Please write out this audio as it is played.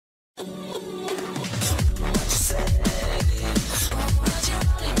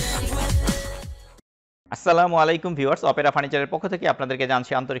আসসালামু আলাইকুম viewers, Opera ফার্নিচারের পক্ষ থেকে আপনাদেরকে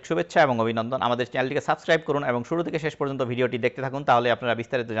জানাচ্ছি আন্তরিক শুভেচ্ছা এবং অভিনন্দন। আমাদের চ্যানেলটিকে সাবস্ক্রাইব করুন এবং শুরু থেকে শেষ পর্যন্ত ভিডিওটি দেখতে থাকুন, তাহলে আপনারা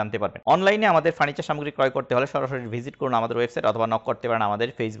বিস্তারিত জানতে পারবেন। অনলাইনে আমাদের ফার্নিচার সামগ্রী ক্রয় করতে হলে সরাসরি ভিজিট করুন আমাদের ওয়েবসাইট অথবা নক করতে পারেন আমাদের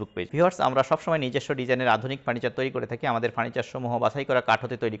ফেসবুক পেজ। ভিউয়ার্স, আমরা সবসময় নিজস্ব ডিজাইনের আধুনিক ফার্নিচার তৈরি করে থাকি। আমাদের ফার্নিচার সমূহ বাছাই করা কাঠ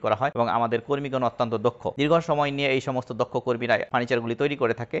হতে তৈরি করা হয় এবং আমাদের কর্মীগণ অত্যন্ত দক্ষ। দীর্ঘ সময় নিয়ে এই সমস্ত দক্ষ কর্মীরা ফার্নিচারগুলি তৈরি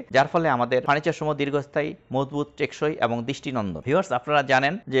করে থাকে, যার ফলে আমাদের ফার্নিচার সমূহ দীর্ঘস্থায়ী, মজবুত, টেকসই এবং দৃষ্টিনন্দন। ভিউয়ার্স, আপনারা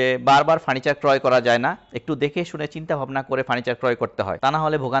জানেন যে বারবার ফার্নিচার ক্রয় করা যায় না, একটু দেখে শুনে চিন্তা ভাবনা করে ফার্নিচার ক্রয় করতে হয়, তা না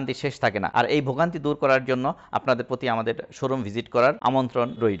হলে ভোগান্তি শেষ থাকে না। আর এই ভোগান্তি দূর করার জন্য আপনাদের প্রতি আমাদের শোরুম ভিজিট করার আমন্ত্রণ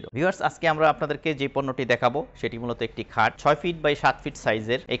রইল। ভিউয়ার্স, আজকে আমরা আপনাদেরকে যে পণ্যটি দেখাবো সেটি মূলত একটি খাট, 6 ফিট বাই 7 ফিট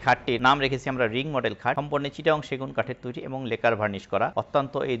সাইজের। এই খাটটির নাম রেখেছি আমরা রিং মডেল খাট, সম্পূর্ণ চিটাগং সেগুন কাঠের তৈরি এবং লেকার ভার্নিশ করা।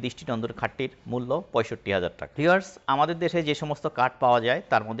 অত্যন্ত এই দৃষ্টিনন্দন খাটটির মূল্য 65,000 টাকা। ভিউয়ার্স, আমাদের দেশে যে সমস্ত কাঠ পাওয়া যায়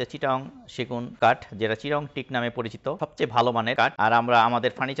তার মধ্যে চিটাগং সেগুন কাঠ, যেটা চিটাগং টিক নামে পরিচিত, সবচেয়ে ভালো মানের কাঠ। আর আমরা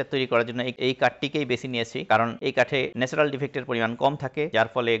আমাদের ফার্নিচার তৈরি করার জন্য এই কাঠটিকেই বেছে নিয়েছি, কারণ এই কাঠে ন্যাচারাল ডিফেক্টের পরিমাণ কম থাকে, যার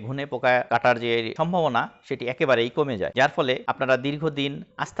ফলে ঘুনে পোকা কাটার যে সম্ভাবনা সেটি একেবারেই কমে যায়, যার ফলে আপনারা দীর্ঘদিন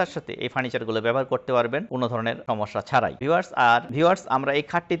আস্থার সাথে এই ফার্নিচারগুলো ব্যবহার করতে পারবেন কোনো ধরনের সমস্যা ছাড়াই। ভিউয়ার্স, আমরা এই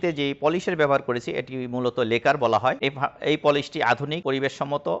খাটটিতে যে পলিশের ব্যবহার করেছি এটি মূলত লেকার বলা হয়। এই পলিশটি আধুনিক,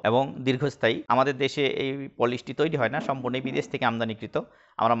 পরিবেশসম্মত এবং দীর্ঘস্থায়ী। আমাদের দেশে এই পলিশটি তৈরি হয় না, সম্পূর্ণ বিদেশ থেকে আমদানিকৃত।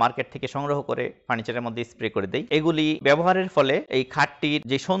 আমরা মার্কেট থেকে সংগ্রহ করে ফার্নিচারের মধ্যে স্প্রে করে দেই। এগুলি ব্যবহারের ফলে এই খাটটির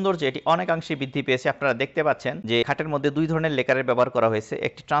যে সৌন্দর্য এটি অনেকাংশে বৃদ্ধি পেয়েছে। আপনারা দেখতে পাচ্ছেন যে খাটের মধ্যে দুই ধরনের লেকারের ব্যবহার করা হয়েছে।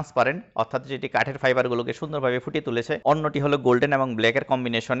 একটি ট্রান্সপারেন্ট, অর্থাৎ যেটি কাঠের ফাইবারগুলোকে সুন্দরভাবে ফুটিয়ে তুলেছে, অন্যটি হলো গোল্ডেন এবং ব্ল্যাকের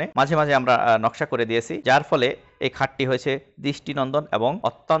কম্বিনেশনে মাঝে মাঝে আমরা নকশা করে দিয়েছি, যার ফলে এই খাটটি হয়েছে দৃষ্টিনন্দন এবং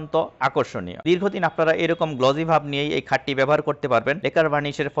অত্যন্ত আকর্ষণীয়। দীর্ঘদিন আপনারা এরকম গ্লজি ভাব নিয়েই এই খাটটি ব্যবহার করতে পারবেন। লেকার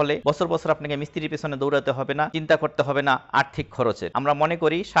ভার্নিশের ফলে বছর বছর আপনাকে মিস্ত্রির পেছনে দৌড়াতে হবে না, চিন্তা করতে হবে না আর্থিক খরচের। আমরা মনে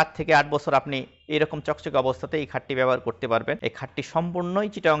করি 7 থেকে 8 বছর আপনি এরকম চকচকে অবস্থাতে এই খাটটি ব্যবহার করতে পারবেন। এই খাটটি সম্পূর্ণই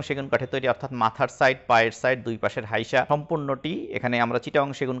চিটাগং সেগুন কাঠে তৈরি, অর্থাৎ মাথার সাইড, পায়ের সাইড, দুই পাশের হাইসা সম্পূর্ণটি এখানে আমরা চিটাগং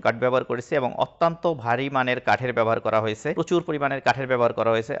সেগুন কাঠ ব্যবহার করেছি এবং অত্যন্ত ভারী মানের কাঠের ব্যবহার করা হয়েছে, প্রচুর পরিমাণের কাঠের ব্যবহার করা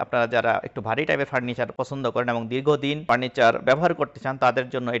হয়েছে। আপনারা যারা একটু ভারী টাইপের ফার্নিচার পছন্দ করেন এবং দীর্ঘদিন ফার্নিচার ব্যবহার করতে চান, তাদের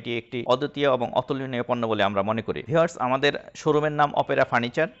জন্য এটি একটি অদ্বিতীয় এবং অতুলনীয় পণ্য বলে আমরা মনে করি। ভিউয়ার্স, আমাদের শোরুমের নাম অপেরা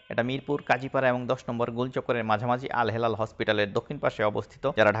ফার্নিচার। এটা মিরপুর, কাজীপাড়া এবং 10 নম্বর গোলচক্করের মাঝামাঝি আল হেলাল হসপিটালের দক্ষিণ পাশে অবস্থিত।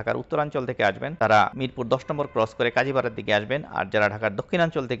 যারা ঢাকার উত্তরাঞ্চল থেকে আসবেন তারা মিরপুর 10 নম্বর ক্রস করে কাজীপাড়ার দিকে আসবেন, আর যারা ঢাকার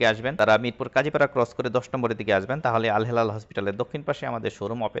দক্ষিণাঞ্চল থেকে আসবেন তারা মিরপুর কাজীপাড়া ক্রস করে 10 নম্বরের দিকে আসবেন, তাহলে আল হেলাল হসপিটালের দক্ষিণ পাশে আমাদের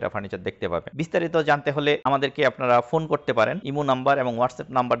শোরুম অপেরা ফার্নিচার দেখতে পাবেন। বিস্তারিত জানতে হলে আমাদেরকে আপনারা ফোন করতে পারেন। ইমো নাম্বার এবং হোয়াটসঅ্যাপ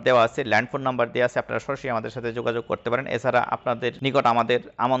নাম্বার দেওয়া আছে, ল্যান্ডফোন নাম্বার দেওয়া আছে, আপনারা সরাসরি আমাদের সাথে যোগাযোগ করতে পারেন। এছাড়া আপনাদের নিকট আমাদের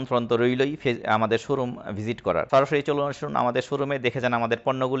আমন্ত্রণ তো রইলই আমাদের শোরুম ভিজিট করার। সরাসরি চলুন আসুন আমাদের শোরুমে, দেখে যান আমাদের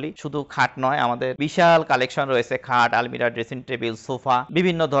পণ্যগুলি। শুধু খাট নয়, আমাদের বিশাল কালেকশন রয়েছে, খাট, আলমিরা, ড্রেসিং টেবিল, সোফা,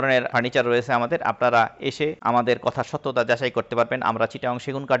 বিভিন্ন ধরনের ফার্নিচার রয়েছে আমাদের। আপনারা এসে আমাদের কথা সত্যতা যাচাই করতে পারবেন। আমরা চিটাগং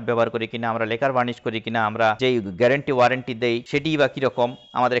সেগুন কাঠ ব্যবহার করি কিনা, আমরা লেকার ভার্নিশ করি কিনা, আমরা যেই গ্যারান্টি ওয়ারেন্টি দেই সেটি বা কিরকম,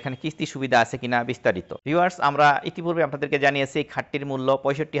 আমাদের এখানে কিস্তি সুবিধা আছে কিনা, বিস্তারিত। ভিউয়ার্স, আমরা ইতিপূর্বে আপনাদেরকে জানিয়েছি এই খাটটির মূল্য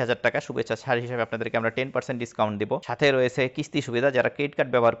 65,000 টাকা। শুভেচ্ছা ছাড় হিসেবে আপনাদেরকে আমরা 10% ডিসকাউন্ট দিব। সাথে রয়েছে কিস্তি সুবিধা। যারা ক্রেডিট কার্ড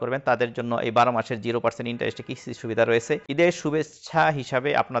ব্যবহার করবেন তাদের জন্য এই 12 মাসের 0% ইন্টারেস্টে কিস্তি সুবিধা রয়েছে। ঈদের শুভেচ্ছা হিসাবে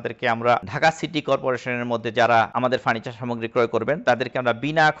আপনাদেরকে আমরা ঢাকা সিটি কর্পোরেশনের মধ্যে যারা আমাদের ফার্নিচার সামগ্রী ক্রয় করবেন তাদেরকে আমরা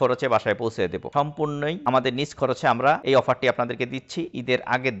বিনা খরচে বাসায় পৌঁছে দেব। সম্পূর্ণই আমাদের নিজ খরচে আমরা এই অফারটি আপনাদেরকে দিচ্ছি ঈদের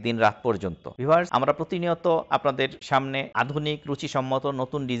আগের দিন রাত পর্যন্ত। ভিউয়ার্স, আমরা প্রতিনিয়ত আপনাদের সামনে আধুনিক, রুচিসম্মত,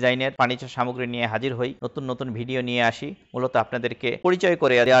 নতুন ডিজাইনের ফার্নিচার সামগ্রী নিয়ে হাজির হই, নতুন নতুন ভিডিও নিয়ে আসি, মূলত আপনাদেরকে পরিচয়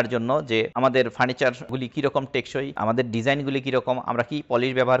করে দেওয়ার জন্য যে আমাদের ফার্নিচার গুলি কিরকম টেকসই, আমাদের ডিজাইনগুলি কিরকম, আমরা কি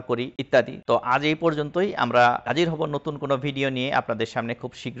পলিশ ব্যবহার করি ইত্যাদি। তো আজ এই পর্যন্তই। আমরা হাজির হব নতুন কোনো ভিডিও নিয়ে আপনাদের সামনে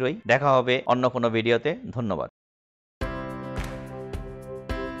খুব শীঘ্রই। দেখা হবে অন্য কোনো ভিডিওতে। ধন্যবাদ।